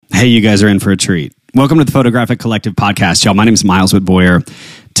Hey, you guys are in for a treat. Welcome to the Photographic Collective podcast, y'all. My name is Miles Whitboyer.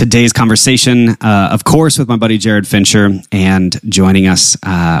 Today's conversation, of course, with my buddy Jared Fincher, and joining us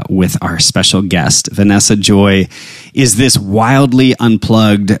with our special guest, Vanessa Joy, is this wildly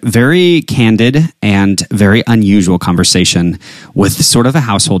unplugged, very candid, and very unusual conversation with sort of a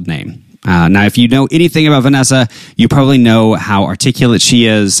household name. Now, if you know anything about Vanessa, you probably know how articulate she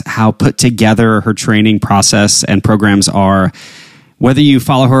is, how put together her training process and programs are. Whether you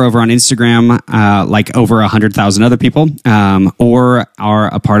follow her over on Instagram, like over 100,000 other people, or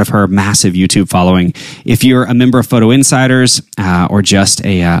are a part of her massive YouTube following, if you're a member of Photo Insiders, or just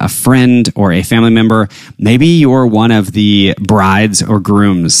a friend or a family member, maybe you're one of the brides or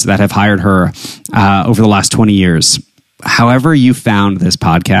grooms that have hired her over the last 20 years. However you found this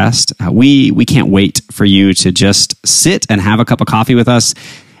podcast, we can't wait for you to just sit and have a cup of coffee with us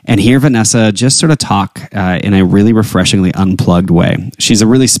and hear Vanessa just sort of talk in a really refreshingly unplugged way. She's a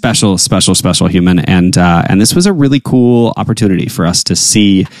really special human, and this was a really cool opportunity for us to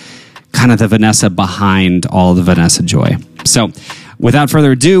see kind of the Vanessa behind all the Vanessa Joy. So without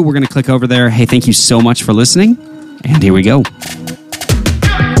further ado, we're going to click over there. Hey, thank you so much for listening, and here we go.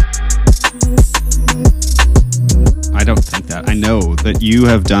 I don't think that. I know that you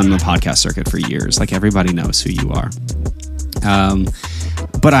have done the podcast circuit for years. Like, everybody knows who you are.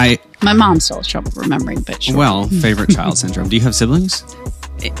 But my mom still has trouble remembering, but sure. Well, favorite child syndrome. Do you have siblings?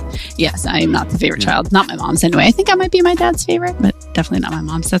 Yes, I am not the favorite child. Not my mom's anyway. I think I might be my dad's favorite, but definitely not my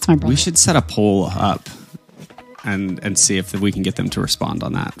mom's. That's my brother. We should set a poll up and see if we can get them to respond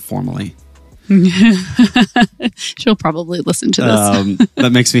on that formally. She'll probably listen to this.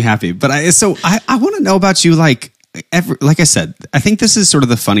 That makes me happy. But I want to know about you, like I said, I think this is sort of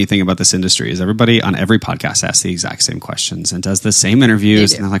the funny thing about this industry is everybody on every podcast asks the exact same questions and does the same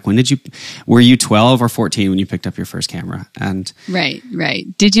interviews. And they're like, were you 12 or 14 when you picked up your first camera? And Right.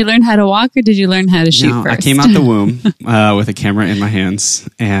 Did you learn how to walk or did you learn how to shoot first? I came out the womb with a camera in my hands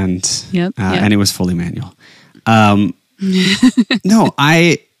and it was fully manual. But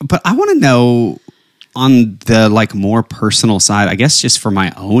I want to know on the like more personal side, I guess just for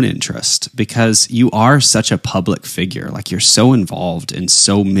my own interest, because you are such a public figure, like you're so involved in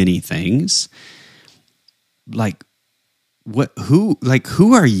so many things. Like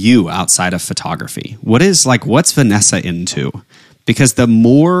who are you outside of photography? What's Vanessa into? Because the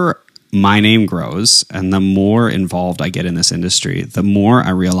more my name grows and the more involved I get in this industry, the more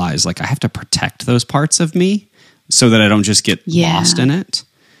I realize like I have to protect those parts of me so that I don't just get lost in it. Yes.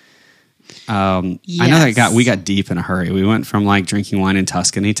 I know that we got deep in a hurry. We went from like drinking wine in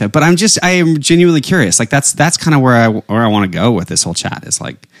Tuscany to, but I am genuinely curious. Like that's kind of where I want to go with this whole chat is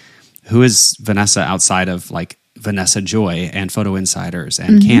like, who is Vanessa outside of like Vanessa Joy and Photo Insiders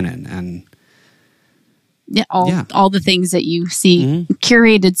and Canon and all the things that you see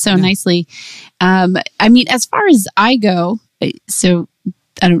curated so nicely. I mean, as far as I go, so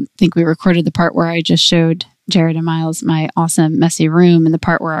I don't think we recorded the part where I just showed Jared and Miles my awesome messy room and the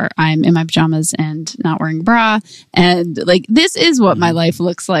part where I'm in my pajamas and not wearing a bra. And like, this is what my life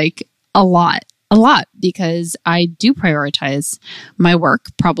looks like a lot, because I do prioritize my work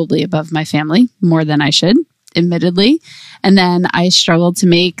probably above my family more than I should, admittedly. And then I struggle to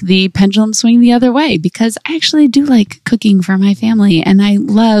make the pendulum swing the other way because I actually do like cooking for my family and I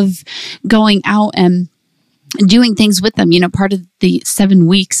love going out and doing things with them. You know, part of the 7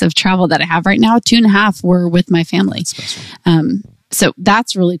 weeks of travel that I have right now, 2.5 were with my family. So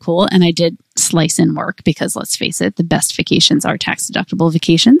that's really cool. And I did slice in work because let's face it, the best vacations are tax deductible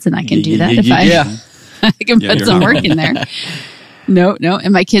vacations. And I can do that if I can put some work in there. No.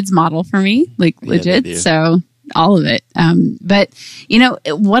 And my kids model for me, like legit. So all of it. But you know,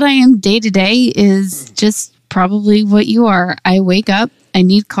 what I am day to day is just probably what you are. I wake up, I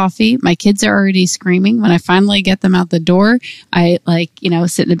need coffee. My kids are already screaming. When I finally get them out the door, I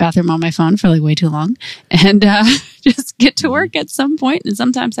sit in the bathroom on my phone for like way too long and just get to work at some point. And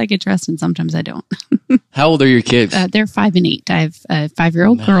sometimes I get dressed and sometimes I don't. How old are your kids? They're 5 and 8. I have a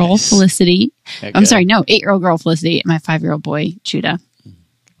 5-year-old girl, Felicity. Okay. I'm sorry, no, 8-year-old girl, Felicity, and my 5-year-old boy, Judah.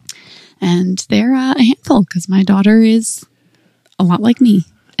 And they're a handful because my daughter is a lot like me.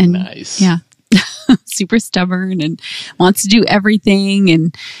 And yeah. Super stubborn and wants to do everything.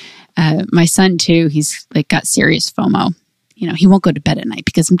 And my son too, he's like got serious FOMO. You know, he won't go to bed at night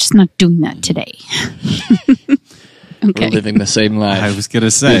because I'm just not doing that today. Okay. We're living the same life. I was going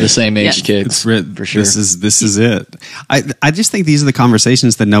to say. We're the same age kids. For sure. This is it. I just think these are the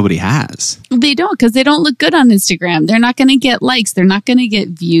conversations that nobody has. They don't, because they don't look good on Instagram. They're not going to get likes. They're not going to get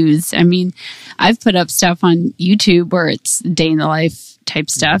views. I mean, I've put up stuff on YouTube where it's day in the life type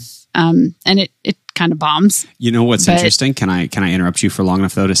stuff. and it kind of bombs. You know what's interesting? Can I interrupt you for long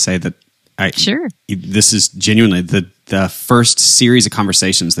enough though to say that sure. This is genuinely the first series of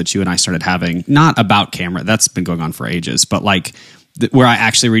conversations that you and I started having, not about camera. That's been going on for ages, but like where I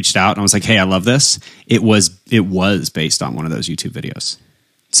actually reached out and I was like, "Hey, I love this." It was based on one of those YouTube videos.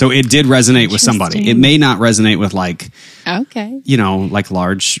 So it did resonate with somebody. It may not resonate with like, okay, like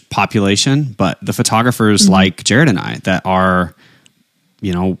large population, but the photographers like Jared and I that are,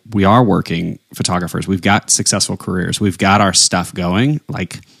 we are working photographers. We've got successful careers. We've got our stuff going.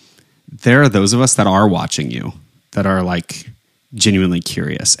 Like there are those of us that are watching you that are like genuinely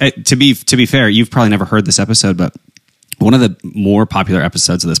curious. To be fair, you've probably never heard this episode, but one of the more popular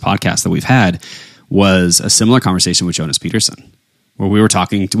episodes of this podcast that we've had was a similar conversation with Jonas Peterson, where we were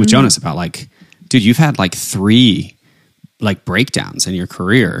talking with Jonas about like, dude, you've had like 3 like breakdowns in your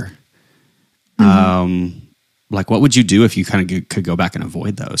career. Like what would you do if you kind of could go back and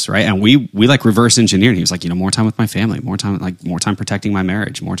avoid those? Right. And we like reverse engineered. He was like, more time with my family, more time protecting my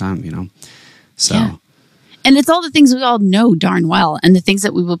marriage, more time, so. Yeah. And it's all the things we all know darn well. And the things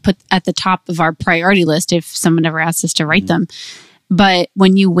that we would put at the top of our priority list if someone ever asked us to write them. But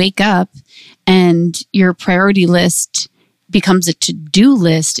when you wake up and your priority list becomes a to-do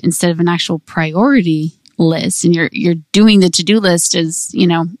list instead of an actual priority list, and you're doing the to-do list as,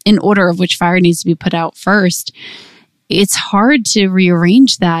 in order of which fire needs to be put out first, it's hard to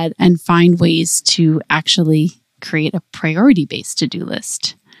rearrange that and find ways to actually create a priority-based to-do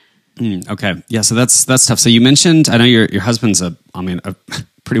list. Okay. Yeah, so that's tough. So you mentioned, I know your husband's a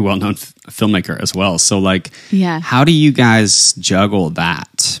pretty well-known filmmaker as well. So like, how do you guys juggle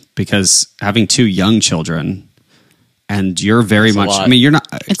that? Because having 2 young children, and you're very much, you're not,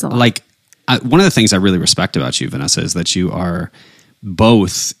 it's a lot. Like, one of the things I really respect about you, Vanessa, is that you are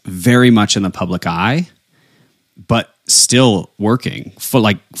both very much in the public eye, but still working,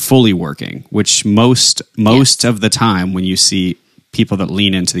 fully working, which most of the time when you see people that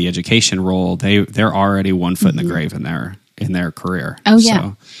lean into the education role, they're already one foot in the grave in their career. Oh yeah.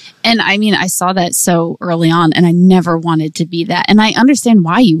 So. And I saw that so early on, and I never wanted to be that. And I understand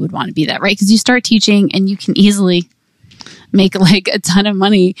why you would want to be that, right? Because you start teaching and you can easily make like a ton of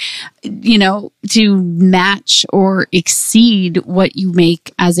money, to match or exceed what you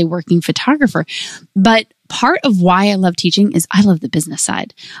make as a working photographer. But part of why I love teaching is I love the business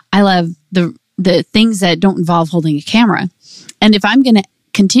side. I love the things that don't involve holding a camera. And if I'm going to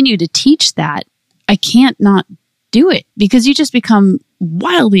continue to teach that, I can't not do it because you just become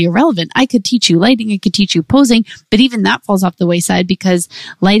wildly irrelevant. I could teach you lighting, I could teach you posing, but even that falls off the wayside because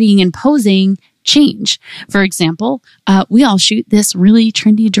lighting and posing change. For example, we all shoot this really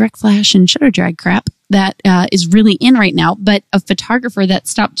trendy direct flash and shutter drag crap that is really in right now, but a photographer that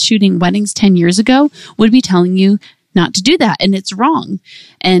stopped shooting weddings 10 years ago would be telling you not to do that, and it's wrong,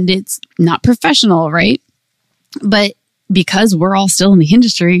 and it's not professional, right? But because we're all still in the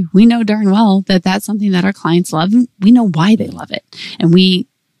industry, we know darn well that that's something that our clients love, and we know why they love it, and we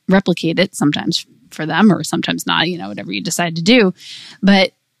replicate it sometimes for them or sometimes not, whatever you decide to do.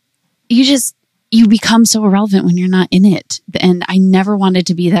 But you become so irrelevant when you're not in it. And I never wanted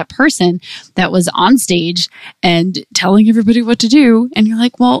to be that person that was on stage and telling everybody what to do. And you're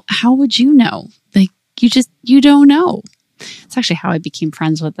like, well, how would you know? Like, you don't know. It's actually how I became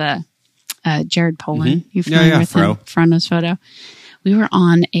friends with Jared Poland. You familiar with him? Frono's Photo. We were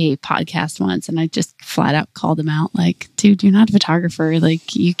on a podcast once and I just flat out called him out like, dude, you're not a photographer.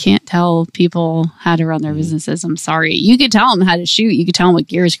 Like, you can't tell people how to run their businesses. I'm sorry. You could tell them how to shoot. You could tell them what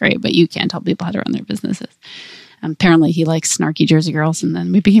gear is great, but you can't tell people how to run their businesses. Apparently he likes snarky Jersey girls, and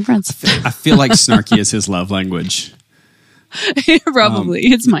then we became friends. I feel like snarky is his love language. Probably.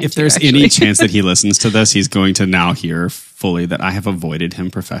 It's mine If too, there's actually. any chance that he listens to this, he's going to now hear fully that I have avoided him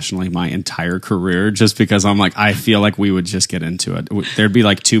professionally my entire career just because I'm like, I feel like we would just get into it. There'd be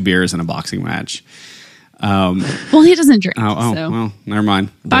like 2 beers in a boxing match. Well, he doesn't drink. So. Well, never mind.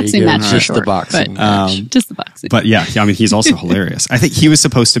 Boxing match for just sure. the boxing match. Just the boxing. But yeah, he's also hilarious. I think he was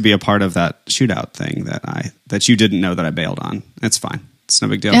supposed to be a part of that shootout thing that you didn't know that I bailed on. It's fine. It's no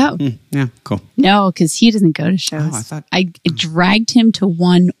big deal. Oh. Yeah, cool. No, because he doesn't go to shows. Oh, I dragged him to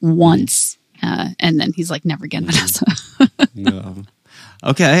one once, and then he's like, never again, Vanessa. No.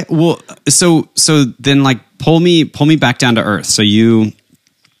 Okay. Well, so then like pull me back down to earth. So you,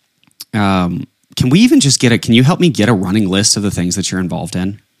 can we even just can you help me get a running list of the things that you're involved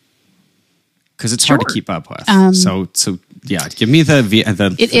in? Because it's hard to keep up with. So yeah, give me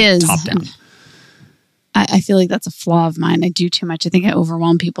the top down. I feel like that's a flaw of mine. I do too much. I think I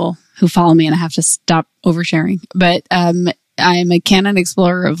overwhelm people who follow me and I have to stop oversharing. But I'm a Canon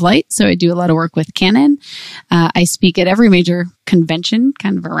Explorer of Light, so I do a lot of work with Canon. I speak at every major convention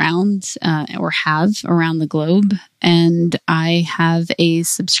kind of around or have around the globe. And I have a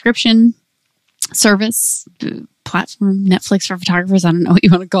subscription service platform, Netflix for photographers, I don't know what you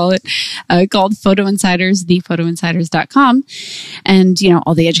want to call it, called Photo Insiders, thephotoinsiders.com. And,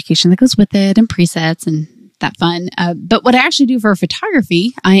 all the education that goes with it and presets and that fun. But what I actually do for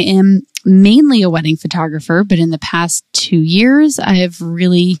photography, I am mainly a wedding photographer, but in the past 2 years, I have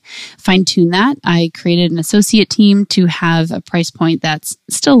really fine-tuned that. I created an associate team to have a price point that's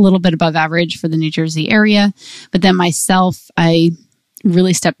still a little bit above average for the New Jersey area. But then myself, I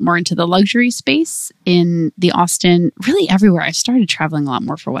really stepped more into the luxury space in the Austin, really everywhere. I started traveling a lot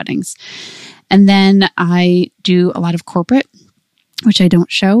more for weddings. And then I do a lot of corporate, which I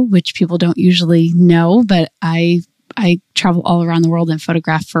don't show, which people don't usually know, but I travel all around the world and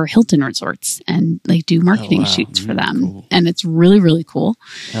photograph for Hilton resorts and do marketing shoots for them. Cool. And it's really, really cool.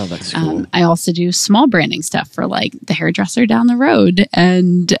 Oh, that's cool. I also do small branding stuff for the hairdresser down the road.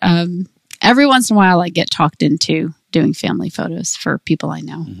 And every once in a while I get talked into doing family photos for people I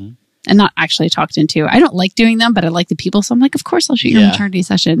know. Mm-hmm. And not actually talked into. I don't like doing them, but I like the people. So I'm like, of course I'll shoot your maternity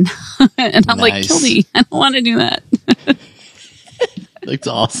session. And I'm like, Kildy, I don't want to do that. That's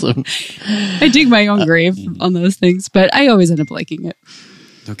awesome. I dig my own grave on those things, but I always end up liking it.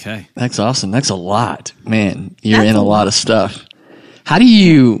 Okay. That's awesome. That's a lot. Man, you're in a lot of stuff. How do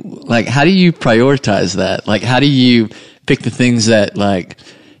you prioritize that? How do you pick the things that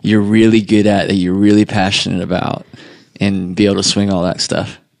you're really good at, that you're really passionate about, and be able to swing all that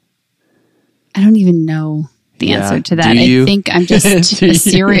stuff? I don't even know the answer to that. I think I'm just a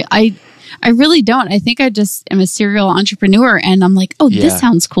serial. I really don't. I think I just am a serial entrepreneur, and I'm like, this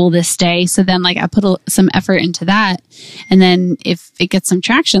sounds cool this day. So then I put some effort into that. And then if it gets some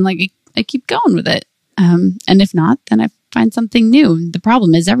traction, I keep going with it. And if not, then I find something new. The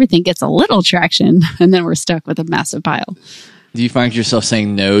problem is everything gets a little traction, and then we're stuck with a massive pile. Do you find yourself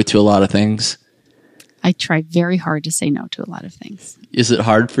saying no to a lot of things? I try very hard to say no to a lot of things. Is it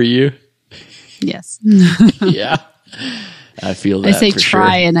hard for you? Yes. Yeah. I feel that. I say for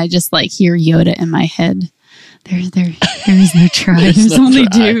try, sure. and I just Hear Yoda in my head. There is no try. There's no only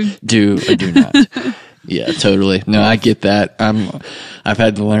try. Do or do not. Yeah, totally. No, I get that. I've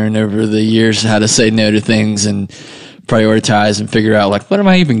had to learn over the years how to say no to things and prioritize and figure out what am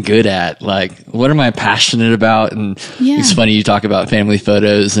I even good at? What am I passionate about? And It's funny you talk about family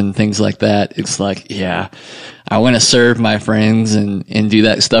photos and things like that. It's I want to serve my friends and do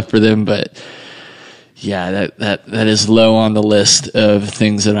that stuff for them, but that is low on the list of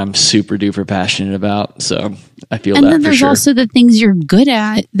things that I'm super duper passionate about. So I feel that for sure. And then there's also the things you're good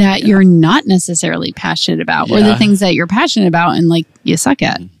at that you're not necessarily passionate about, or the things that you're passionate about and you suck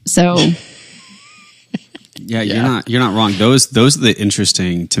at. So you're not wrong. Those are the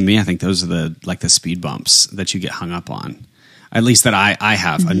interesting, to me, I think those are the speed bumps that you get hung up on. At least that I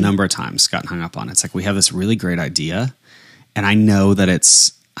have a number of times gotten hung up on. It's we have this really great idea, and I know that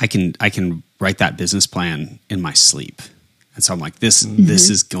I can write that business plan in my sleep. And so I'm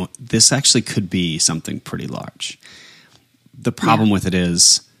this actually could be something pretty large. The problem with it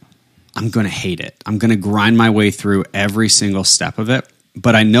is I'm going to hate it. I'm going to grind my way through every single step of it.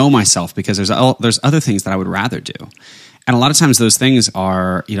 But I know myself because there's other things that I would rather do. And a lot of times those things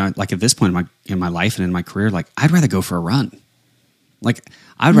are, at this point in my life and in my career, I'd rather go for a run.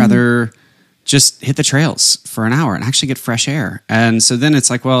 I'd rather just hit the trails for an hour and actually get fresh air. And so then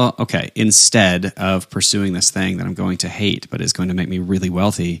it's instead of pursuing this thing that I'm going to hate, but is going to make me really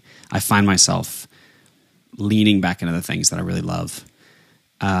wealthy, I find myself leaning back into the things that I really love.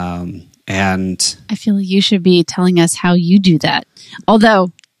 And I feel like you should be telling us how you do that.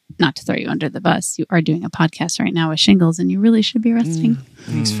 Although, not to throw you under the bus, you are doing a podcast right now with shingles, and you really should be resting.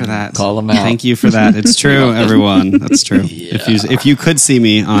 Thanks for that. Call them out. Thank you for that. It's true, everyone. That's true. Yeah. If you could see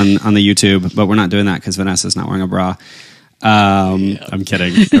me on the YouTube, but we're not doing that because Vanessa's not wearing a bra. I'm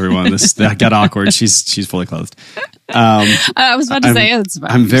kidding, everyone. That got awkward. She's fully clothed. I was about to say it's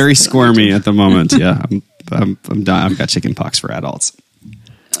fine. I'm very squirmy at the moment. Yeah, I'm done. I've got chicken pox for adults.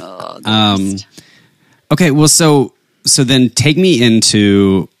 Okay, well, so then take me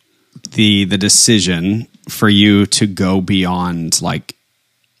into the decision for you to go beyond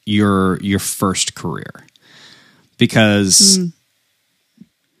your first career, because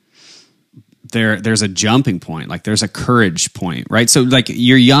there's a jumping point, there's a courage point, right? So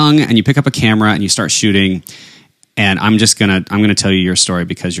you're young and you pick up a camera and you start shooting. And I'm gonna tell you your story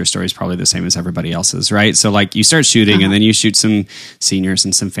because your story is probably the same as everybody else's, right? So you start shooting and then you shoot some seniors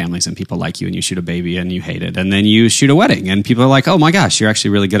and some families and people like you, and you shoot a baby and you hate it, and then you shoot a wedding and people are like, oh my gosh, you're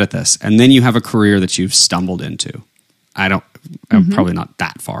actually really good at this, and then you have a career that you've stumbled into. I'm probably not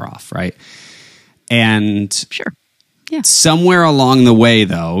that far off, right? And Sure. Yeah. somewhere along the way,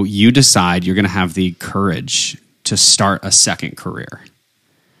 though, you decide you're going to have the courage to start a second career.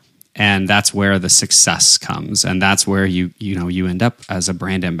 And that's where the success comes. And that's where you end up as a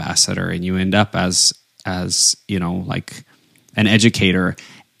brand ambassador, and you end up as like an educator,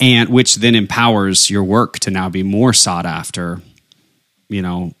 and which then empowers your work to now be more sought after,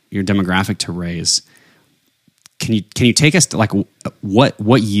 your demographic to raise. Can you take us to like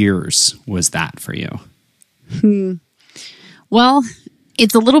what years was that for you? Well,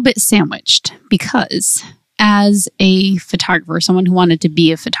 it's a little bit sandwiched because as a photographer, someone who wanted to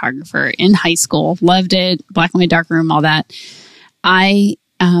be a photographer in high school, loved it, black and white, darkroom, all that. I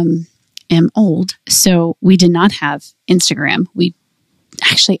am old, so we did not have Instagram.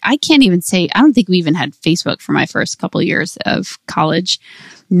 I can't even say, I don't think we even had Facebook for my first couple of years of college,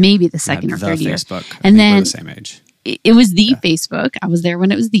 maybe the second or third year. And then we're the same age. It was the Facebook. I was there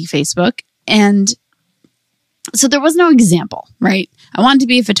when it was the Facebook. And so there was no example, right? I wanted to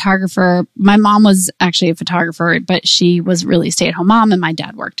be a photographer. My mom was actually a photographer, but she was really a stay-at-home mom, and my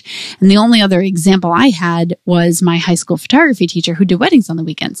dad worked. And the only other example I had was my high school photography teacher who did weddings on the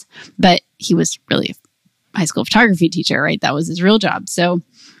weekends. But he was really a high school photography teacher, right? That was his real job. So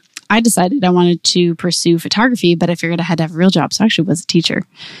I decided I wanted to pursue photography, but I figured I had to have a real job. So I actually was a teacher.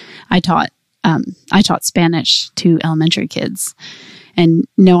 I taught Spanish to elementary kids. And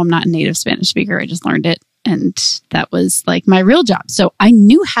no, I'm not a native Spanish speaker. I just learned it. And that was like my real job. So I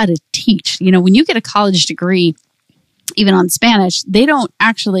knew how to teach. When you get a college degree, even on Spanish, they don't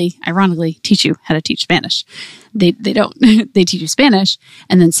actually, ironically, teach you how to teach Spanish. They don't. They teach you Spanish.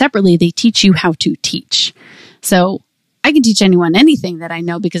 And then separately, they teach you how to teach. So I can teach anyone anything that I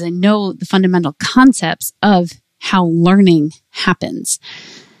know because I know the fundamental concepts of how learning happens.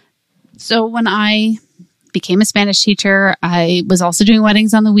 So when I became a Spanish teacher, I was also doing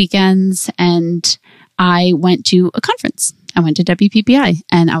weddings on the weekends, and I went to a conference. I went to WPPI,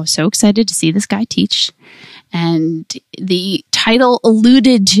 and I was so excited to see this guy teach. And the title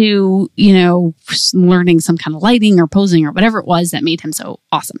alluded to, learning some kind of lighting or posing or whatever it was that made him so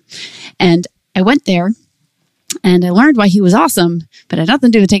awesome. And I went there and I learned why he was awesome, but it had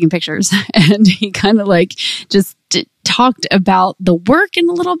nothing to do with taking pictures. And he kind of just talked about the work in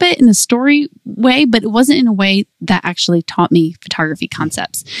a little bit in a story way, but it wasn't in a way that actually taught me photography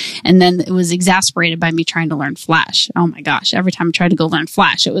concepts. And then it was exasperated by me trying to learn Flash. Oh my gosh. Every time I tried to go learn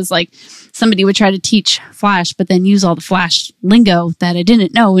Flash, it was like somebody would try to teach Flash, but then use all the Flash lingo that I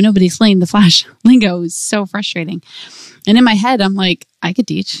didn't know. And nobody explained the Flash lingo. It was so frustrating. And in my head, I'm like, I could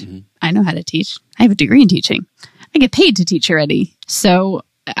teach. Mm-hmm. I know how to teach. I have a degree in teaching. I get paid to teach already. So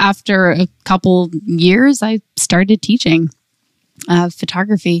after a couple years, I started teaching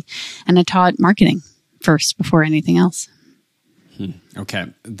photography, and I taught marketing first before anything else. Okay,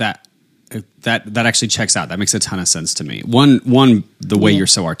 that actually checks out. That makes a ton of sense to me. One, the way you're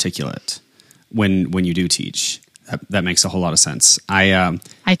so articulate when you do teach, that makes a whole lot of sense. I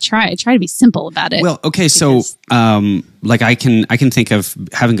try to be simple about it. Well, okay, so I can think of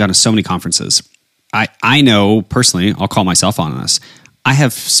having gone to so many conferences. I know personally, I'll call myself on this. I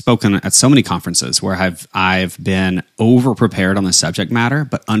have spoken at so many conferences where I've been over prepared on the subject matter,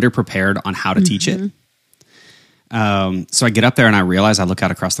 but under prepared on how to teach it. So I get up there and I look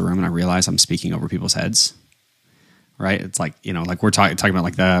out across the room and I realize I'm speaking over people's heads. Right? It's like, we're talking about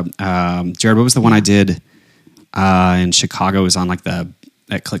like the Jared. What was the one I did in Chicago? It was on like at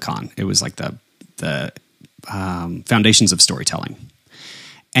ClickOn. It was like the foundations of storytelling.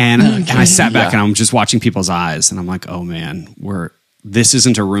 And I sat back and I'm just watching people's eyes, and I'm like, oh man, this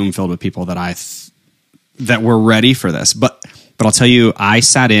isn't a room filled with people that were ready for this. But I'll tell you, I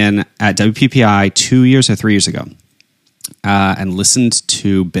sat in at WPPI 2 years or 3 years ago and listened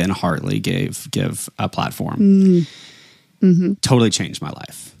to Ben Hartley give a platform. Mm-hmm. Totally changed my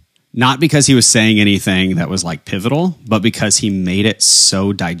life. Not because he was saying anything that was like pivotal, but because he made it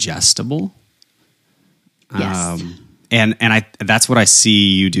so digestible. Yes. And that's what I see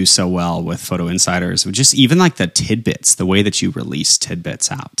you do so well with Photo Insiders. Just even like the tidbits, the way that you release tidbits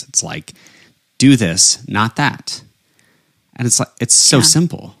out. It's like, do this, not that. And it's so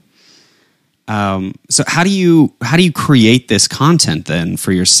simple. So how do you create this content then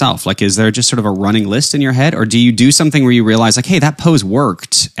for yourself? Like, is there just sort of a running list in your head, or do you do something where you realize like, hey, that pose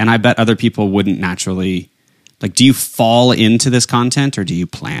worked, and I bet other people wouldn't naturally, like, do you fall into this content or do you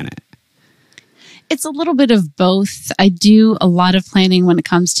plan it? it's a little bit of both. I do a lot of planning when it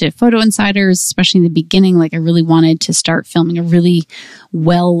comes to Photo Insiders, especially in the beginning. Like I really wanted to start filming a really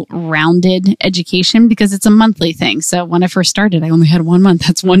well-rounded education because it's a monthly thing. So when I first started, I only had 1 month.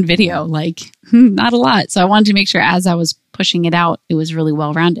 That's one video, like not a lot. So I wanted to make sure as I was pushing it out, it was really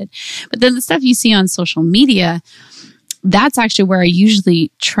well-rounded. But then the stuff you see on social media, that's actually where I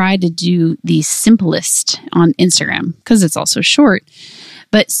usually try to do the simplest on Instagram because it's also short.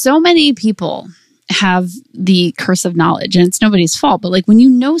 But so many people have the curse of knowledge, and it's nobody's fault. But like when you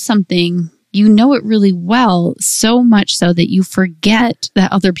know something, you know it really well, so much so that you forget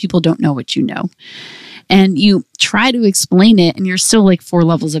that other people don't know what you know. And you try to explain it, and you're still like 4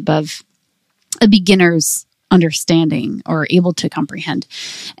 levels above a beginner's understanding or able to comprehend.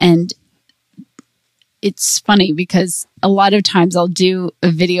 And it's funny because a lot of times I'll do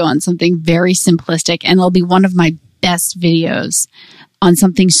a video on something very simplistic, and it'll be one of my best videos on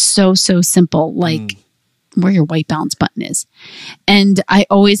something so simple, like where your white balance button is. And I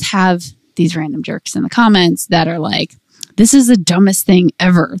always have these random jerks in the comments that are like, this is the dumbest thing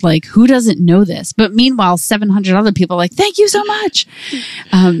ever. Like, who doesn't know this? But meanwhile, 700 other people are like, thank you so much.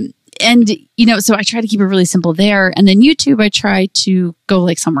 And, you know, so I try to keep it really simple there. And then YouTube, I try to go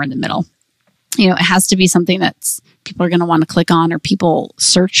like somewhere in the middle. You know, it has to be something that's people are going to want to click on or people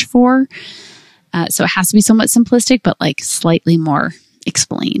search for. So it has to be somewhat simplistic, but like slightly more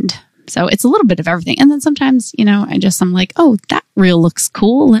explained. So it's a little bit of everything. And then sometimes, you know, I'm like, oh, that reel looks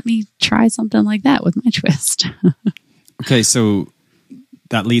cool. Let me try something like that with my twist. Okay, so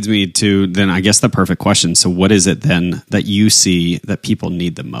that leads me to then I guess the perfect question. So what is it then that you see that people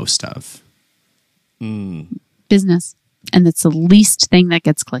need the most of? Business. And it's the least thing that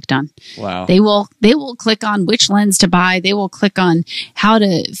gets clicked on. Wow. They will click on which lens to buy. They will click on how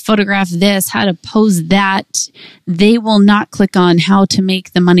to photograph this, how to pose that. They will not click on how to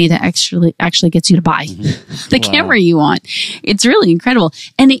make the money that actually gets you to buy the camera you want. It's really incredible.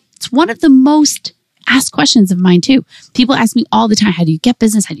 And it's one of the most asked questions of mine too. People ask me all the time, how do you get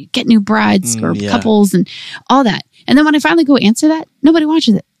business? How do you get new brides or couples and all that? And then when I finally go answer that, nobody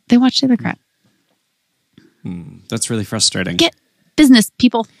watches it. They watch the other crap. That's really frustrating. Get business,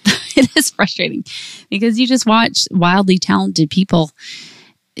 people. It is frustrating because you just watch wildly talented people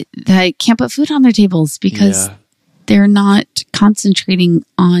that can't put food on their tables because they're not concentrating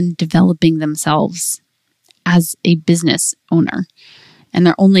on developing themselves as a business owner. And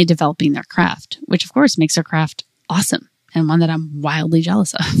they're only developing their craft, which of course makes their craft awesome and one that I'm wildly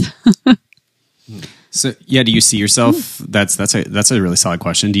jealous of. So yeah, do you see yourself? That's a really solid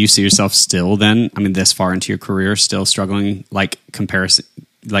question. Do you see yourself still then? I mean, this far into your career, still struggling, like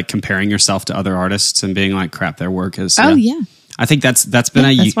comparing yourself to other artists and being like, crap, their work is. Oh yeah, I think that's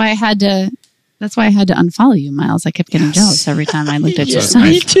been that's why I had to. That's why I had to unfollow you, Miles. I kept getting jealous every time I looked at your stuff.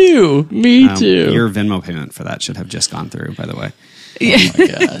 Me too. Your Venmo payment for that should have just gone through, by the way. Oh my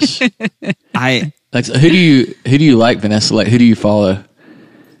gosh. Like, so who do you like, Vanessa? Like, who do you follow?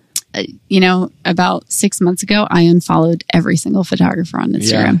 You know, about 6 months ago, I unfollowed every single photographer on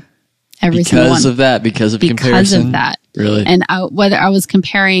Instagram. Every single one. Because of comparison? Because of that. Really? And whether I was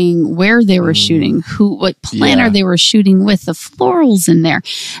comparing where they were shooting, what planner they were shooting with, the florals in there.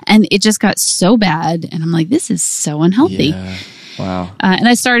 And it just got so bad. And I'm like, this is so unhealthy. Yeah. Wow. And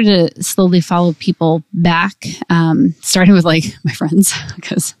I started to slowly follow people back, starting with like my friends,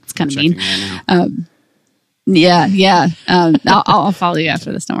 because it's kind of mean. Right I'll follow you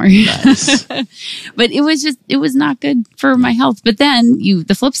after this. Don't worry. Nice. But it was not good for my health. But then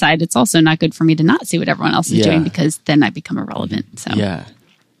the flip side, it's also not good for me to not see what everyone else is doing because then I become irrelevant. So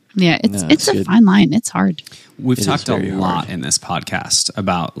it's a fine line. It's hard. We've talked a lot in this podcast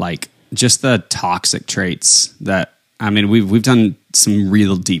about like just the toxic traits that, I mean, we've done some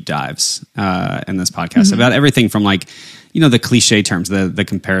real deep dives in this podcast about everything from like, you know, the cliche terms, the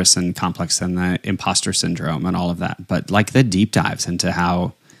comparison complex and the imposter syndrome and all of that. But like the deep dives into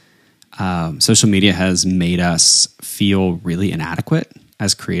how social media has made us feel really inadequate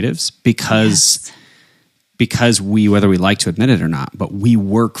as creatives because we, whether we like to admit it or not, but we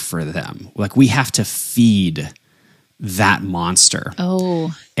work for them. Like we have to feed that monster.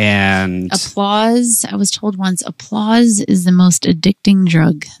 Oh. And applause. I was told once, applause is the most addicting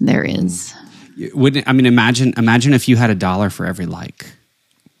drug there is. Imagine if you had $1 for every like.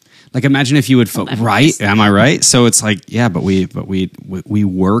 Like imagine if you would right? Am I right? So it's like, yeah, but we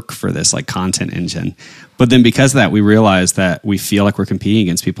work for this like content engine. But then because of that, we realize that we feel like we're competing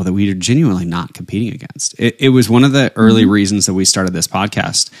against people that we are genuinely not competing against. It was one of the early reasons that we started this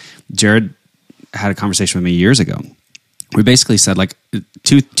podcast. Jared had a conversation with me years ago. We basically said like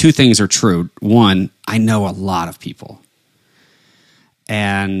two things are true. One, I know a lot of people.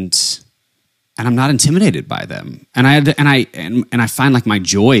 And I'm not intimidated by them. And I find like my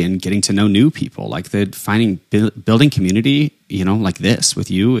joy in getting to know new people, like building community, like this with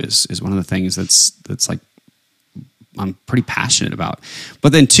you is one of the things that's like, I'm pretty passionate about.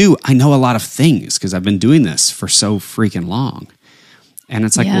 But then too, I know a lot of things because I've been doing this for so freaking long. And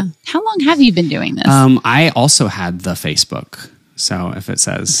it's like, well, how long have you been doing this? I also had the Facebook. So if it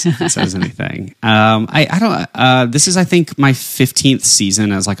says anything, I don't. This is, I think, my 15th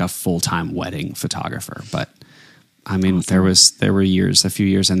season as like a full-time wedding photographer. But I mean, awesome. there were a few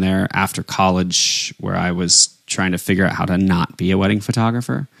years in there after college where I was trying to figure out how to not be a wedding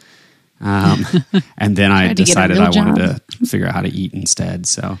photographer. And then I decided I wanted to figure out how to eat instead.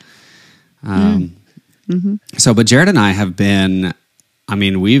 So, but Jared and I have been. I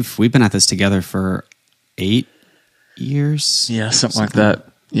mean, we've been at this together for 8 years. Yeah, something like that.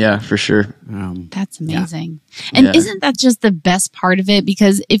 Yeah, for sure. That's amazing. Yeah. And isn't that just the best part of it?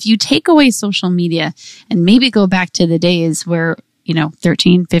 Because if you take away social media and maybe go back to the days where,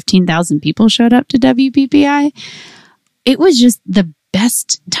 13, 15,000 people showed up to WPPI, it was just the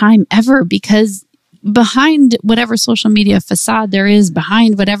best time ever because behind whatever social media facade there is,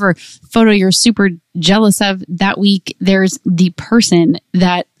 behind whatever photo you're super jealous of that week, there's the person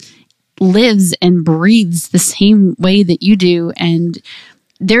that lives and breathes the same way that you do. And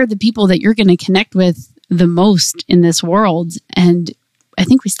they're the people that you're going to connect with the most in this world. And I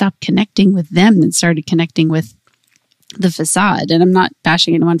think we stopped connecting with them and started connecting with the facade. And I'm not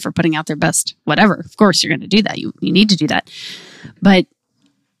bashing anyone for putting out their best, whatever. Of course, you're going to do that. You need to do that. But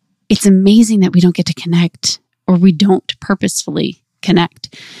it's amazing that we don't get to connect, or we don't purposefully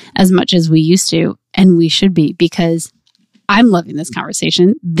connect as much as we used to. And we should be, because I'm loving this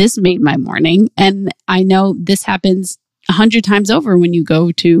conversation. This made my morning. And I know this happens 100 times over when you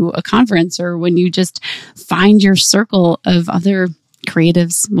go to a conference or when you just find your circle of other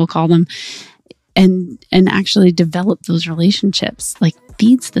creatives, we'll call them, and actually develop those relationships. Like,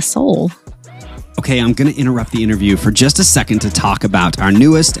 feeds the soul. Okay, I'm going to interrupt the interview for just a second to talk about our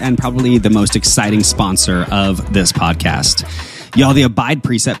newest and probably the most exciting sponsor of this podcast. Y'all, the Abide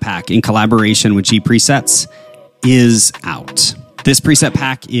preset pack in collaboration with G Presets is out. This preset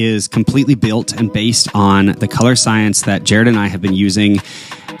pack is completely built and based on the color science that Jared and I have been using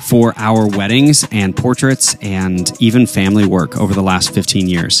for our weddings and portraits and even family work over the last 15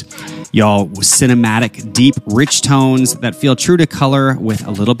 years. Y'all, cinematic, deep, rich tones that feel true to color with a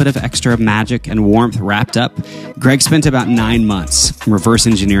little bit of extra magic and warmth wrapped up. Greg spent about 9 months reverse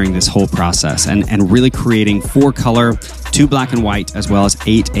engineering this whole process and really creating 4 color, 2 black and white, as well as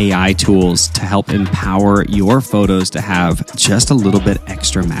 8 AI tools to help empower your photos to have just a little bit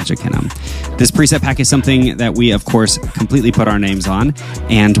extra magic in them. This preset pack is something that we, of course, completely put our names on,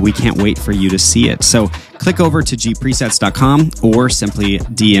 and we can't wait for you to see it. So click over to gpresets.com or simply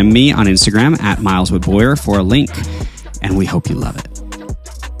DM me on Instagram at mileswoodboyer for a link, and we hope you love it.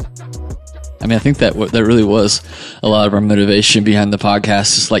 I mean, I think that really was a lot of our motivation behind the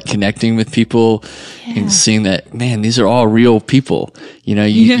podcast, just like connecting with people and seeing that, man, these are all real people. You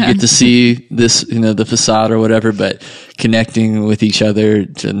get to see this, the facade or whatever, but connecting with each other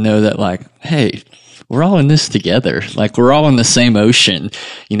to know that, like, hey, we're all in this together. Like, we're all in the same ocean.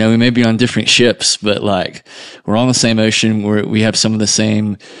 We may be on different ships, but like, we're all in the same ocean where we have some of the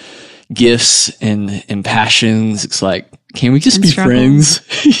same gifts and passions. It's like, can we just be friends?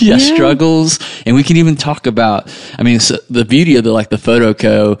 Struggles. And we can even talk about, so the beauty of the Photo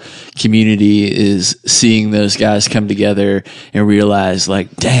Co community is seeing those guys come together and realize,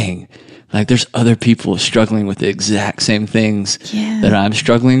 like, dang, like, there's other people struggling with the exact same things that I'm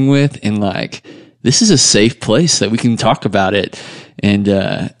struggling with. And like, this is a safe place that we can talk about it. And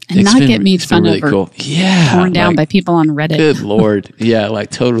not get made fun of or torn down by people on Reddit. Good Lord. Yeah,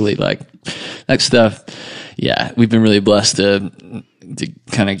 like totally, like that stuff. Yeah, we've been really blessed to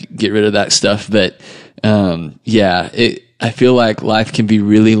kind of get rid of that stuff. But I feel like life can be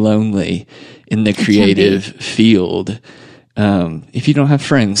really lonely in the creative field if you don't have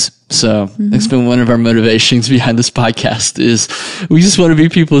friends. So that's been one of our motivations behind this podcast is we just want to be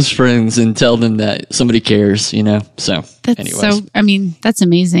people's friends and tell them that somebody cares, So that's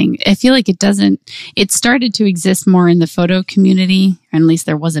amazing. I feel like it started to exist more in the photo community, or at least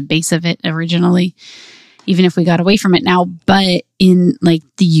there was a base of it originally, even if we got away from it now. But in like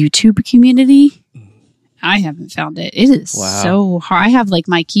the YouTube community, I haven't found it. It is so hard. I have like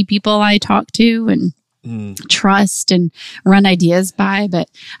my key people I talk to and trust and run ideas by, but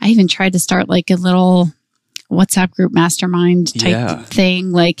I even tried to start like a little WhatsApp group mastermind type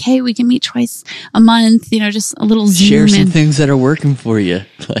thing, like, hey, we can meet twice a month, just a little Zoom. Share some things that are working for you.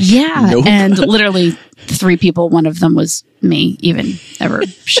 And literally 3 people, one of them was me, even ever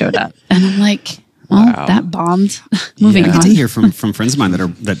showed up. And I'm like, well, that bombed. Moving I on. get to hear from friends of mine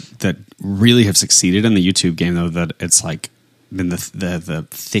that really have succeeded in the YouTube game, though, that it's like been the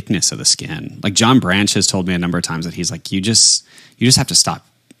thickness of the skin. Like John Branch has told me a number of times that he's like, you just have to stop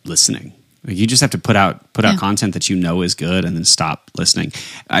listening. Like you just have to put out content that you know is good and then stop listening.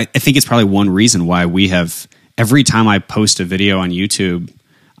 I think it's probably one reason why we have, every time I post a video on YouTube,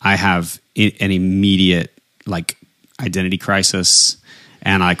 I have an immediate like identity crisis.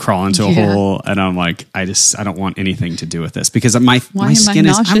 And I crawl into a hole, and I'm like, I don't want anything to do with this because my skin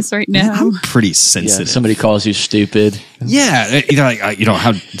is nauseous right now. I'm pretty sensitive. Yeah, somebody calls you stupid. Yeah,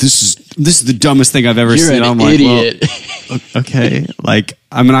 how this is the dumbest thing I've ever You're seen. an I'm idiot. Like, well, okay. Like,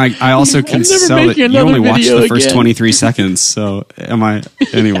 I mean, I also can never sell that making you only another watch video the first again. 23 seconds. So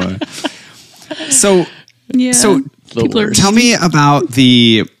anyway. So People are tell me about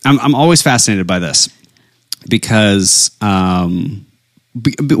I'm always fascinated by this because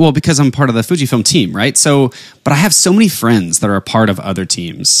because I'm part of the Fujifilm team, right? So, but I have so many friends that are a part of other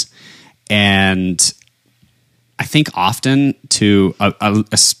teams, and I think often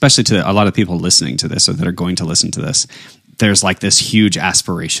especially to a lot of people listening to this or that are going to listen to this, there's like this huge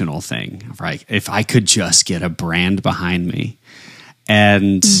aspirational thing, right? If I could just get a brand behind me,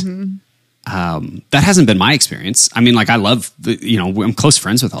 and that hasn't been my experience. I mean, like I love, I'm close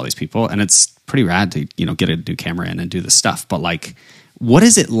friends with all these people, and it's pretty rad to get a new camera in and do this stuff, but like, what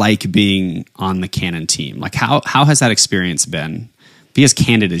is it like being on the Canon team? Like how has that experience been? Be as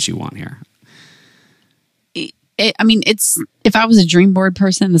candid as you want here. If I was a dream board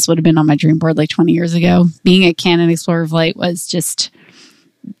person, this would have been on my dream board like 20 years ago. Being a Canon Explorer of Light was just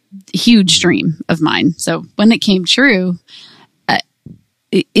a huge dream of mine. So when it came true,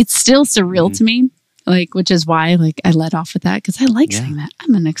 it's still surreal to me. Like, which is why like I led off with that because I like saying that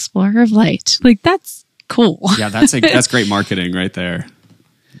I'm an Explorer of Light. Like that's cool. Yeah, that's great marketing right there.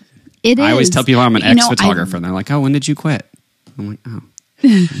 It is. I always tell people I'm an ex-photographer, and they're like, "Oh, when did you quit?" I'm like, "Oh,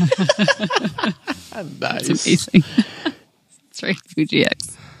 Nice. it's amazing." That's right, Fuji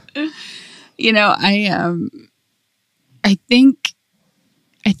X. I think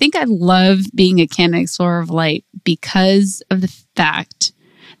I love being a Canon Explorer of Light because of the fact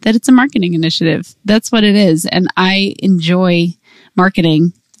that it's a marketing initiative. That's what it is, and I enjoy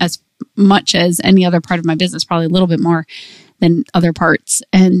marketing as much as any other part of my business, probably a little bit more than other parts.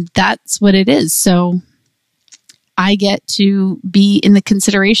 And that's what it is. So I get to be in the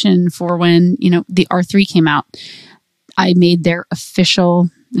consideration for when, the R3 came out. I made their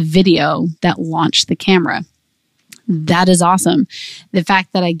official video that launched the camera. That is awesome. The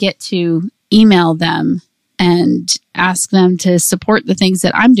fact that I get to email them and ask them to support the things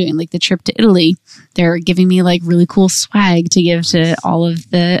that I'm doing, like the trip to Italy. They're giving me like really cool swag to give to all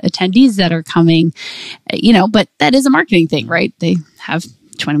of the attendees that are coming, but that is a marketing thing, right? They have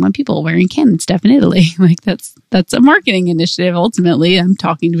 21 people wearing Canon stuff in Italy. Like that's a marketing initiative. Ultimately, I'm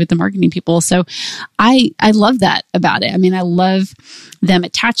talking with the marketing people. So I love that about it. I mean, I love them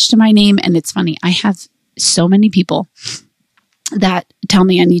attached to my name. And it's funny. I have so many people that tell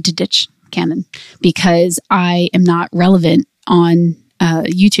me I need to ditch Canon because I am not relevant on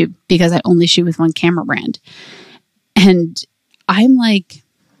YouTube because I only shoot with one camera brand. And I'm like,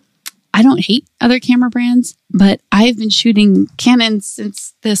 I don't hate other camera brands, but I've been shooting Canon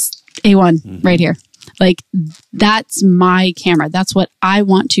since this A1 right here. Like that's my camera. That's what I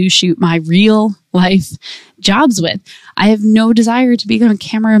want to shoot my real life jobs with. I have no desire to become a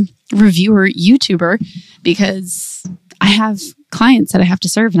camera reviewer YouTuber because I have clients that I have to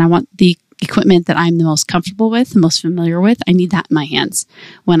serve and I want the equipment that I'm the most comfortable with, the most familiar with. I need that in my hands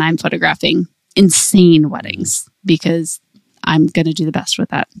when I'm photographing insane weddings because I'm going to do the best with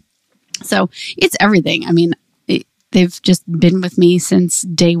that. So it's everything. I mean, they've just been with me since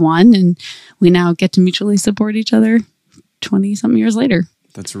day one and we now get to mutually support each other 20 something years later.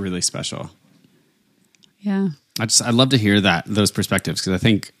 That's really special. Yeah. I'd love to hear those perspectives because I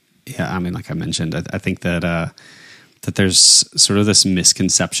think, like I mentioned, I think that there's sort of this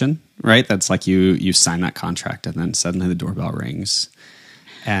misconception, right? That's like you sign that contract and then suddenly the doorbell rings.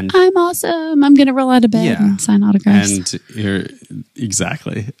 And I'm awesome. I'm going to roll out of bed and sign autographs. And you're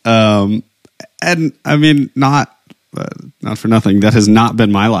exactly. And I mean, not for nothing. That has not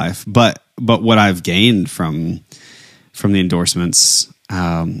been my life, but what I've gained from the endorsements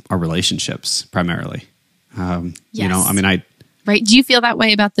are relationships primarily. Yes. Right. Do you feel that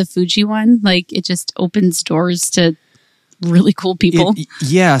way about the Fuji one? Like it just opens doors to really cool people?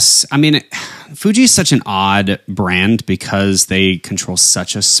 Yes. I mean, Fuji is such an odd brand because they control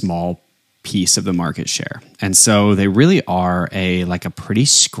such a small piece of the market share. And so they really are a pretty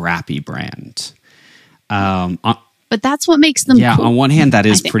scrappy brand. But that's what makes them cool. On one hand, that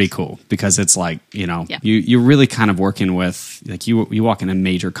is pretty cool because it's like, you're really kind of working with, like you walk into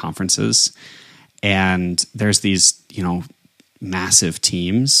major conferences and there's these, massive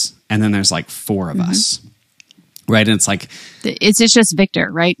teams and then there's like 4 of us, right? And it's like... It's just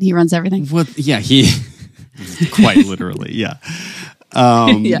Victor, right? He runs everything. Well, yeah, he... quite literally, yeah.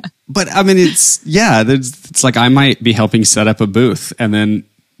 But I mean, it's like I might be helping set up a booth and then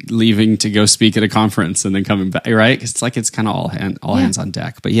leaving to go speak at a conference and then coming back, right? It's like it's kind of all hands on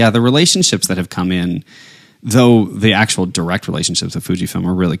deck. But yeah, the relationships that have come in, though the actual direct relationships with Fujifilm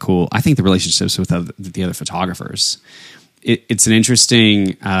are really cool. I think the relationships with the other photographers, it's an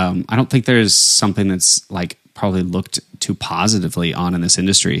interesting. I don't think there's something that's like probably looked too positively on in this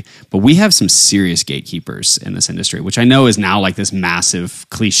industry, but we have some serious gatekeepers in this industry, which I know is now like this massive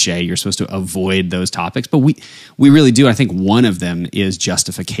cliche. You're supposed to avoid those topics, but we really do. I think one of them is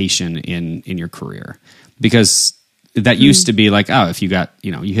justification in your career, because that used to be like, oh, if you got,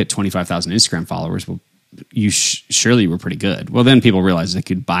 you hit 25,000 Instagram followers, well, you surely were pretty good. Well, then people realized they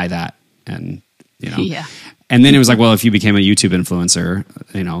could buy that and, and then it was like, well, if you became a YouTube influencer,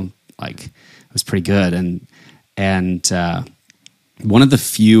 like it was pretty good. And one of the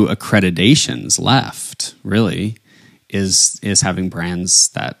few accreditations left, really, is having brands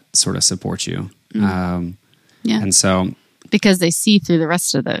that sort of support you. And so because they see through the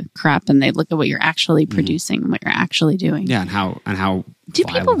rest of the crap and they look at what you're actually producing, what you're actually doing. Yeah, and how do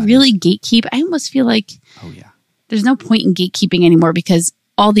people really gatekeep? I almost feel like there's no point in gatekeeping anymore because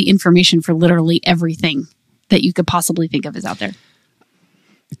all the information for literally everything that you could possibly think of is out there.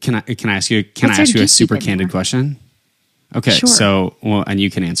 Can I ask you a super candid question? Okay, sure. So and you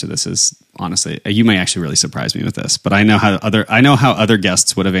can answer this as honestly. You may actually really surprise me with this, but I know how other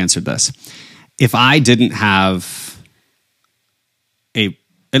guests would have answered this. If I didn't have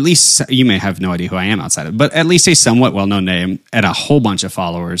at least you may have no idea who I am outside of, but at least a somewhat well-known name and a whole bunch of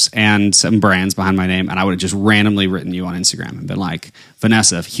followers and some brands behind my name, and I would have just randomly written you on Instagram and been like,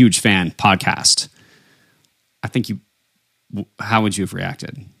 Vanessa, huge fan, podcast. I think how would you have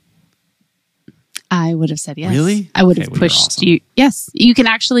reacted? I would have said yes. Really? I would have pushed you. Yes, you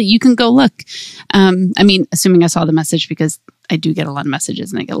can go look. I mean, assuming I saw the message, because I do get a lot of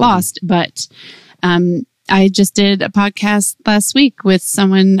messages and I get lost, but I just did a podcast last week with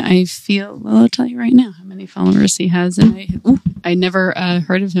someone I'll tell you right now how many followers he has. And I never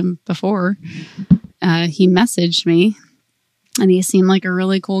heard of him before. He messaged me and he seemed like a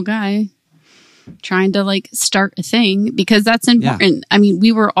really cool guy trying to like start a thing, because that's important. Yeah. I mean,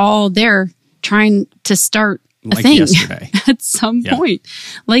 we were all there trying to start a thing yesterday. At some point,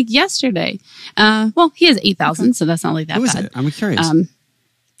 like yesterday. Well, he has 8,000, so that's not like that Who bad. Is it? I'm curious.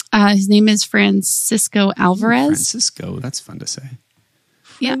 His name is Francisco Alvarez. Francisco, that's fun to say.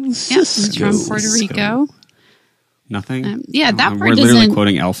 Yeah, he's from Puerto Rico. Nothing? That part we're literally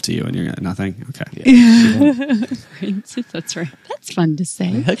quoting Elf to you, and you're nothing? Okay. Yeah. That's right. That's fun to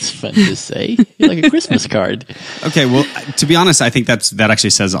say. That's fun to say. You're like a Christmas card. Okay, well, to be honest, I think that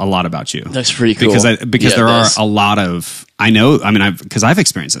actually says a lot about you. That's pretty cool. Because there are a lot of... because I've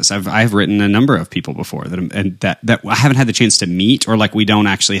experienced this. I've written a number of people before that I haven't had the chance to meet, or like we don't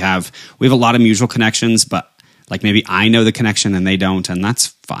actually have... We have a lot of mutual connections, but like maybe I know the connection and they don't, and that's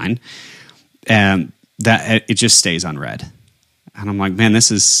fine. And that it just stays unread. And I'm like, man, this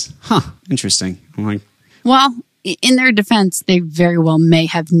is interesting. I'm like, well, in their defense, they very well may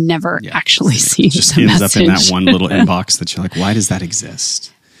have never actually seen it. Just the ends message. Up in that one little inbox that you're like, why does that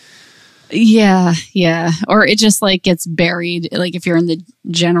exist? Yeah. Or it just like gets buried. Like if you're in the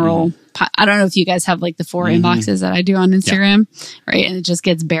general, I don't know if you guys have like the 4 inboxes that I do on Instagram, right? And it just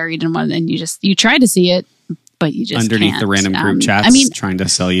gets buried in one, and you try to see it, but you just underneath can't. The random group chats, trying to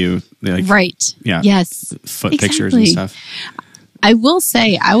sell you, like, right? Yeah, yes, foot pictures and stuff. I will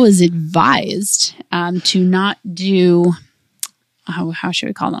say I was advised to not do. How should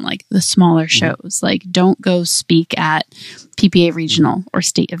we call them? Like the smaller shows. Like don't go speak at PPA regional or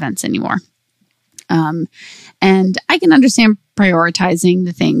state events anymore. And I can understand prioritizing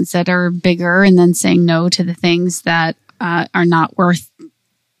the things that are bigger and then saying no to the things that are not worth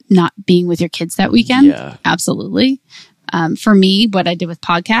not being with your kids that weekend. Yeah. Absolutely. For me, what I did with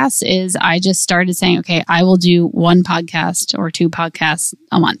podcasts is I just started saying, okay, I will do 1 podcast or 2 podcasts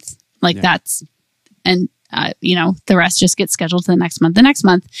a month. Like that's, and the rest just gets scheduled to the next month.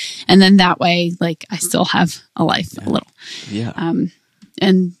 And then that way, like I still have a life a little. Yeah.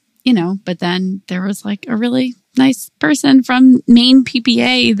 But then there was like a really nice person from Maine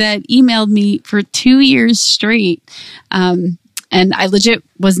PPA that emailed me for 2 years straight. And I legit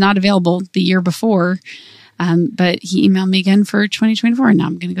was not available the year before. But he emailed me again for 2024, and now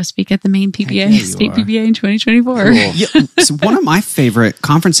I'm going to go speak at the main PPA, state PPA in 2024. Cool. Yeah, so one of my favorite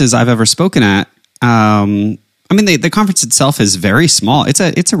conferences I've ever spoken at. I mean, the conference itself is very small. It's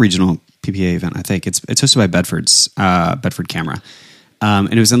a regional PPA event. I think it's hosted by Bedford Camera,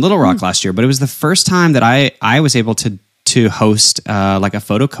 and it was in Little Rock last year. But it was the first time that I was able to host like a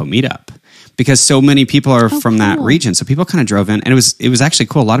PhotoCo meetup, because so many people are from that region. So people kind of drove in, and it was actually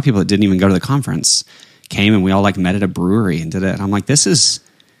cool. A lot of people that didn't even go to the conference came, and we all like met at a brewery and did it. And I'm like, that's cool.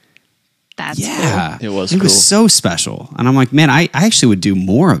 It was so special. And I'm like, man, I actually would do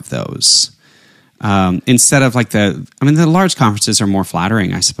more of those. Instead of like the large conferences are more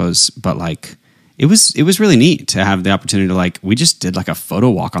flattering, I suppose, but like it was really neat to have the opportunity to, like, we just did like a photo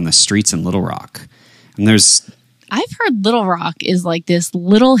walk on the streets in Little Rock. And I've heard Little Rock is like this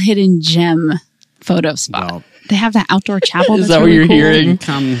little hidden gem photo spot. Well, they have that outdoor chapel. Is that's that what really you're cool. hearing?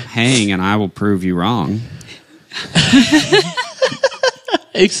 come hang and I will prove you wrong.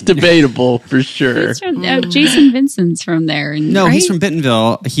 It's debatable for sure. Jason Vincent's from there. No, right? he's from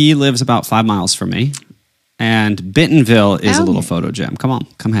Bentonville. He lives about 5 miles from me. And Bentonville is a little photo gem. Come on,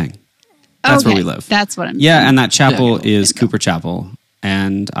 come hang. That's where we live. That's what I'm Yeah, saying. and that chapel is Cooper Chapel.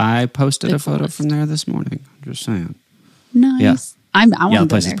 And I posted a photo from there this morning. I'm just saying. Nice. Yeah. I want to The go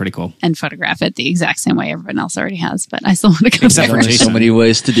place is there pretty cool. and photograph it the exact same way everyone else already has, but I still want to go Except there. for There's Jason. so many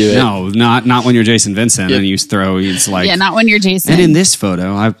ways to do it. No, not when you're Jason Vincent Yep. and it's like... Yeah, not when you're Jason. And in this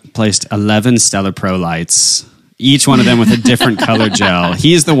photo, I placed 11 Stellar Pro lights, each one of them with a different color gel.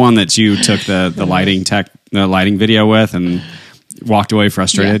 He's the one that you took the lighting video with and walked away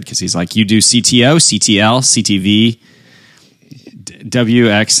frustrated because he's like, you do CTO, CTL, CTV,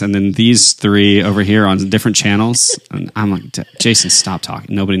 WX, and then these three over here on different channels. And I'm like, Jason, stop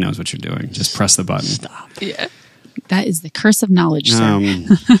talking. Nobody knows what you're doing. Just press the button. Stop. Yeah. That is the curse of knowledge, sir.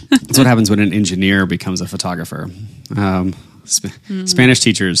 That's what happens when an engineer becomes a photographer. Spanish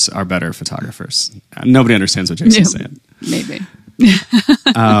teachers are better photographers. Nobody understands what Jason's saying. Maybe.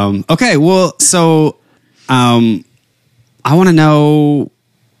 Okay, well, so I want to know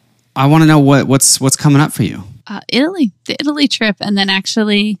what's coming up for you. The Italy trip. And then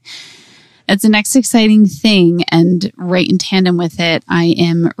actually, it's the next exciting thing. And right in tandem with it, I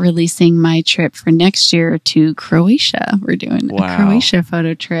am releasing my trip for next year to Croatia. We're doing a Croatia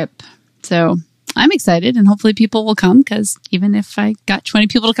photo trip. So I'm excited, and hopefully people will come, because even if I got 20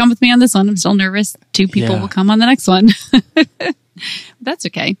 people to come with me on this one, I'm still nervous 2 people will come on the next one. That's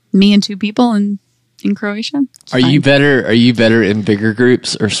okay. Me and 2 people in Croatia. Are you better in bigger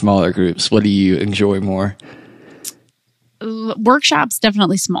groups or smaller groups? What do you enjoy more? Workshops,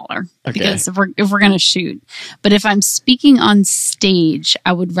 definitely smaller, Okay. because if we're going to shoot. But if I'm speaking on stage,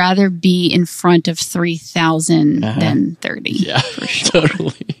 I would rather be in front of 3,000 than 30. Yeah, for sure.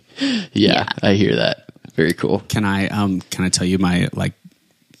 totally. Yeah, I hear that. Very cool. Can I tell you my like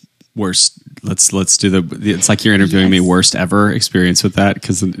worst? Let's do it's like you're interviewing me, worst ever experience with that,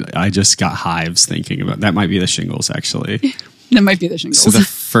 because I just got hives thinking about that. Might be the shingles, actually. That might be the shingles. So the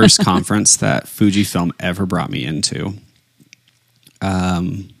first conference that Fujifilm ever brought me into,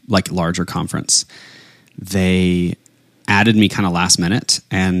 like larger conference, they added me kind of last minute,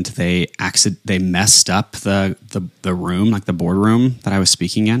 and they messed up the room, like the boardroom that I was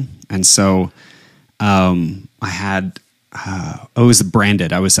speaking in, and so I had it was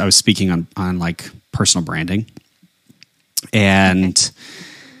branded. I was speaking on like personal branding, and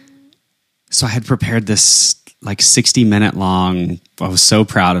so I had prepared this like 60-minute long. I was so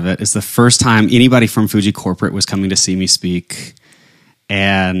proud of it. It's the first time anybody from Fuji Corporate was coming to see me speak.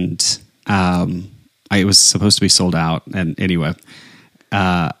 And it was supposed to be sold out. And anyway,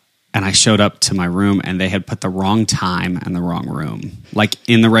 and I showed up to my room, and they had put the wrong time and the wrong room. Like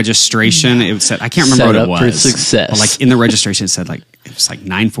in the registration, it said, I can't remember Set what up it was. for success. But like in the registration, it said like, it was like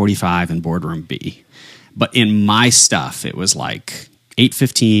 9:45 in boardroom B. But in my stuff, it was like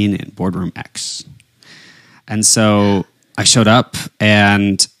 8:15 in boardroom X. And so I showed up,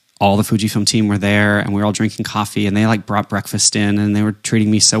 and all the Fujifilm team were there, and we were all drinking coffee, and they like brought breakfast in, and they were treating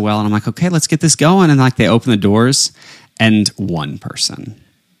me so well. And I'm like, okay, let's get this going. And like they opened the doors, and one person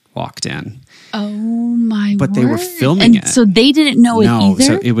walked in. Oh my! But they were word. filming it. So they didn't know it either.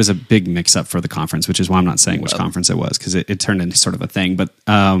 So it was a big mix up for the conference, which is why I'm not saying which conference it was, because it turned into sort of a thing. But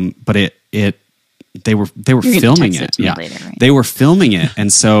they were filming it. Yeah, later, right? They were filming it,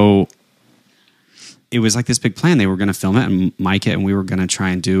 and so it was like this big plan. They were going to film it and mic it, and we were going to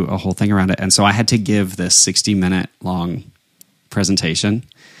try and do a whole thing around it. And so I had to give this 60-minute long presentation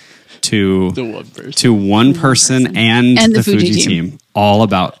to one person and the Fuji team, all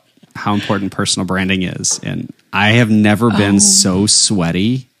about how important personal branding is. And I have never been so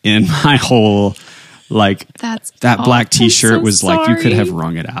sweaty in my whole Like That's that black T-shirt so was like you could have sorry.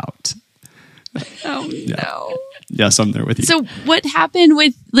 wrung it out. Oh no. Yes, I'm there with you. So what happened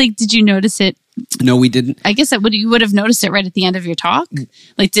with like? Did you notice it? No, we didn't. I guess you would have noticed it right at the end of your talk.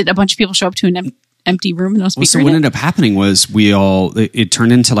 Like, did a bunch of people show up to an empty room and no speaker? So in what it? ended up happening was it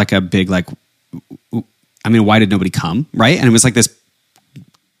turned into like a big like. I mean, why did nobody come? Right, and it was like this.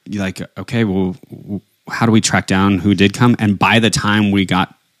 You're like, okay, well, how do we track down who did come? And by the time we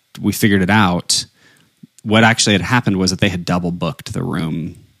figured it out, what actually had happened was that they had double booked the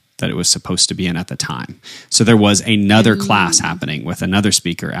room that it was supposed to be in at the time. So there was another class happening with another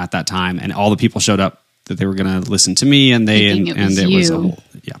speaker at that time, and all the people showed up that they were going to listen to me, and it was a whole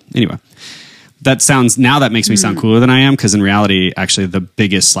Anyway, that makes me sound cooler than I am, because in reality, actually, the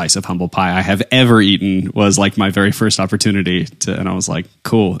biggest slice of humble pie I have ever eaten was like my very first opportunity and I was like,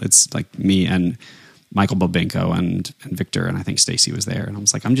 cool. It's like me and Michael Bobenko and Victor, and I think Stacy was there, and I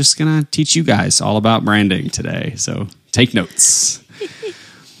was like, I'm just gonna teach you guys all about branding today, so take notes.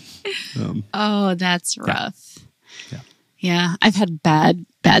 Oh, that's rough. Yeah, I've had bad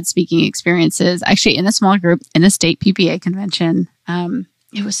speaking experiences. Actually, in a small group, in a state PPA convention.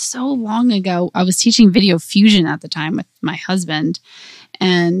 It was so long ago. I was teaching video fusion at the time with my husband,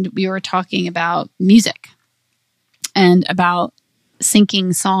 and we were talking about music and about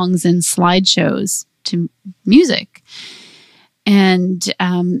syncing songs and slideshows to music. And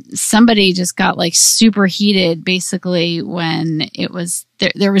somebody just got like super heated basically when it was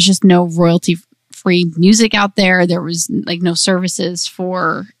there was just no royalty-free music out there. There was like no services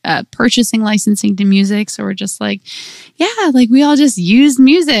for purchasing licensing to music. So we're just like, yeah, like we all just used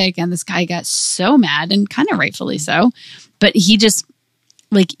music. And this guy got so mad, and kind of rightfully so. But he just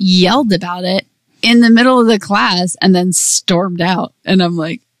like yelled about it in the middle of the class and then stormed out. And I'm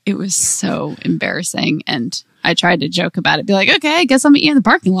like, it was so embarrassing. And I tried to joke about it, be like, okay, I guess I'll meet you in the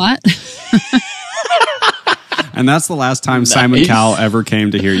parking lot. And that's the last time Simon Cowell ever came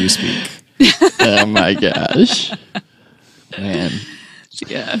to hear you speak. Oh my gosh. Man.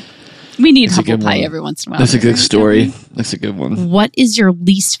 Yeah. We need That's a humble good pie one. every once in a while. That's a good story. That's a good one. What is your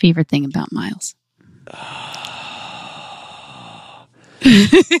least favorite thing about Miles?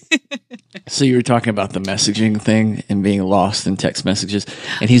 So you were talking about the messaging thing and being lost in text messages,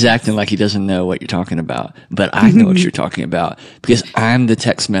 and he's acting like he doesn't know what you're talking about, but I know what you're talking about, because I'm the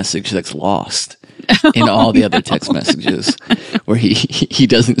text message that's lost in all the other text messages where he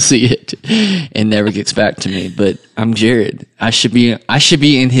doesn't see it and never gets back to me. But I'm Jared. I should be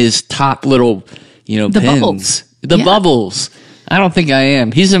in his top little, the pins. Bubbles. The bubbles. I don't think I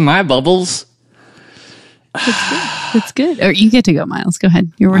am. He's in my bubbles. That's good. Or you get to go, Miles. Go ahead.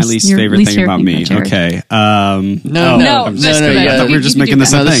 My least favorite thing about me. Jared. Okay. No, I'm just kidding. I thought we were just making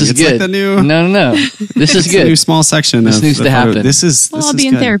this a thing. This is it's good. like the new. No. This is It's good. a new small section. This needs to happen. This is. Well, this I'll is be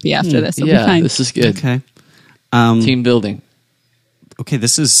in good. therapy after this. It'll be Yeah, fine. this is good. Okay. Team building. Okay.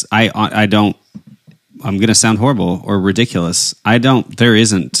 This is. I don't. I'm going to sound horrible or ridiculous. There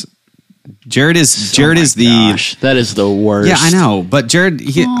isn't. Jared is the. Gosh, that is the worst. Yeah, I know, but Jared,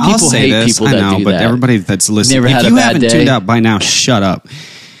 I'll People say hate this. people I that know, do but that. everybody that's listening, Never if had a you bad haven't day. tuned out by now, shut up.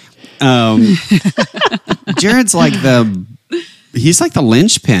 Jared's like he's like the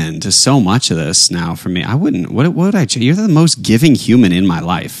linchpin to so much of this now for me. I wouldn't. What would I? You're the most giving human in my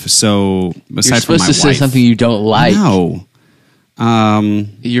life. So You're aside from supposed my to say wife, something you don't like. No.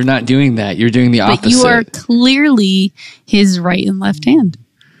 You're not doing that. You're doing the opposite. But you are clearly his right and left hand.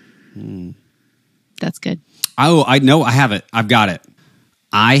 That's good. Oh, I know. I have it. I've got it.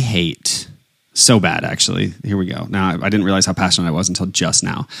 I hate so bad, actually. Here we go. Now, I didn't realize how passionate I was until just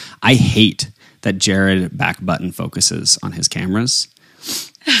now. I hate that Jared back button focuses on his cameras,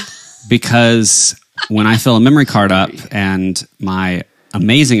 because when I fill a memory card up and my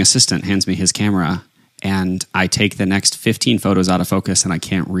amazing assistant hands me his camera and I take the next 15 photos out of focus and I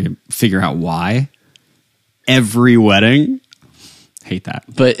can't figure out why, every wedding, hate that.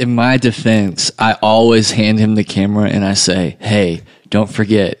 But in my defense, I always hand him the camera and I say, hey, don't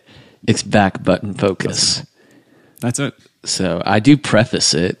forget, it's back button focus. That's it. So I do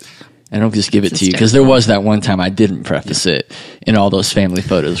preface it. I don't just give it to you, because there was that one time I didn't preface it and all those family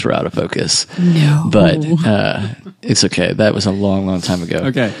photos were out of focus. No. But it's okay. That was a long, long time ago.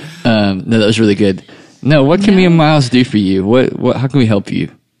 Okay. No, that was really good. No, what can me and Miles do for you? How can we help you?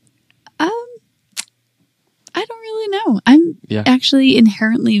 I don't really know. I'm actually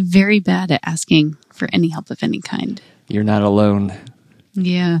inherently very bad at asking for any help of any kind. You're not alone.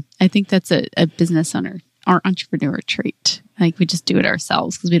 Yeah, I think that's a business owner or entrepreneur trait. Like, we just do it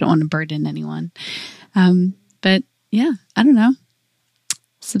ourselves because we don't want to burden anyone. But yeah, I don't know.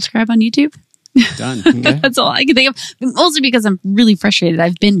 Subscribe on YouTube. Done. Okay. That's all I can think of. Mostly because I'm really frustrated.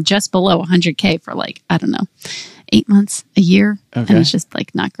 I've been just below 100K for like, I don't know, 8 months, a year. Okay. And it's just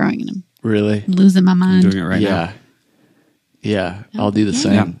like not growing and I'm Really? losing my mind. I'm doing it right now. Yeah. I'll do the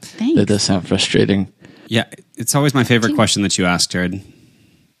Yeah. same. Thanks. That does sound frustrating. Yeah, it's always my favorite question that you ask, Jared.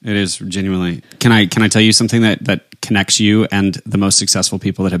 It is genuinely. Can I tell you something that connects you and the most successful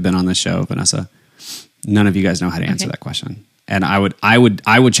people that have been on this show, Vanessa? None of you guys know how to answer that question, and I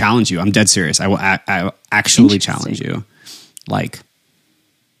would challenge you. I'm dead serious. I actually challenge you. Like,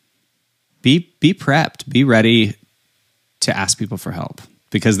 be prepped. Be ready to ask people for help.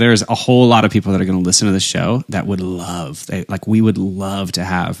 Because there's a whole lot of people that are going to listen to this show that would love, we would love to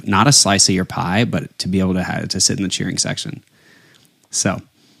have not a slice of your pie, but to be able to sit in the cheering section. So,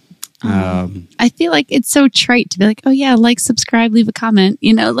 I feel like it's so trite to be like, oh yeah, like, subscribe, leave a comment.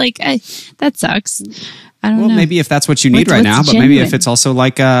 You know, like that sucks. I don't know. well, maybe if that's what you need right now, but maybe if it's also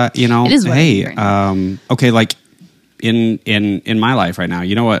like, It is what I need right hey, okay, like in my life right now,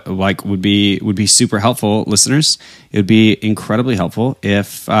 you know what, like would be super helpful, listeners. It would be incredibly helpful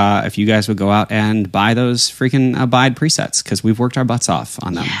if you guys would go out and buy those freaking Abide presets, because we've worked our butts off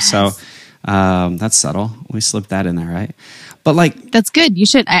on them. Yes. So that's subtle. We slipped that in there, right? But like, That's good. You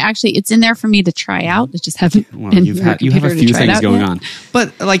should. It's in there for me to try out. It just haven't. well, been you your have a computer to few try it things out going yet. on.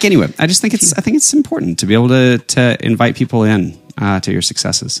 But like, anyway, I think it's important to be able to invite people in to your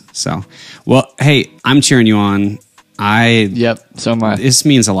successes. So, well, hey, I'm cheering you on. Yep. So am I. This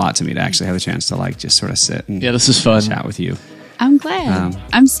means a lot to me to actually have a chance to like just sort of sit and Yeah, this is fun. chat with you. I'm glad.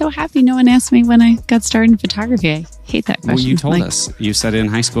 I'm so happy no one asked me when I got started in photography. I hate that question. Well, you told Like, us. You said in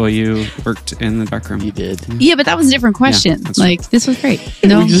high school you worked in the darkroom. You did. Yeah, but that was a different question. that's Like, this was great.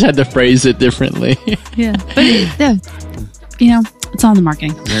 No, We just had to phrase it differently. yeah. But, it's all in the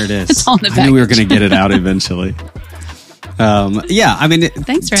marketing. There it is. It's all in the I knew we were package. going to get it out eventually. Yeah, I mean,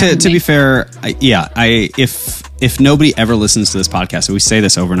 Thanks for having to me. be fair, if nobody ever listens to this podcast, we say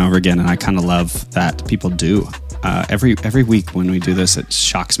this over and over again, and I kind of love that people do. Every week when we do this, it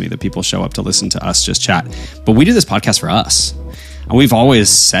shocks me that people show up to listen to us just chat. But we do this podcast for us, and we've always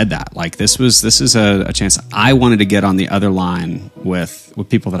said that. Like, this is a chance. I wanted to get on the other line with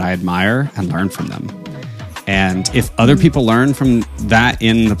people that I admire and learn from them. And if other people learn from that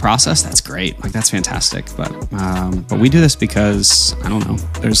in the process, that's great. Like, that's fantastic. But we do this because, I don't know,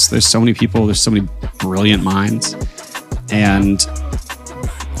 there's so many people, there's so many brilliant minds. And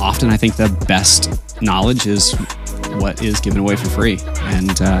often I think the best knowledge is what is given away for free. And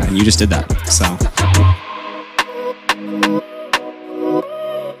you just did that. So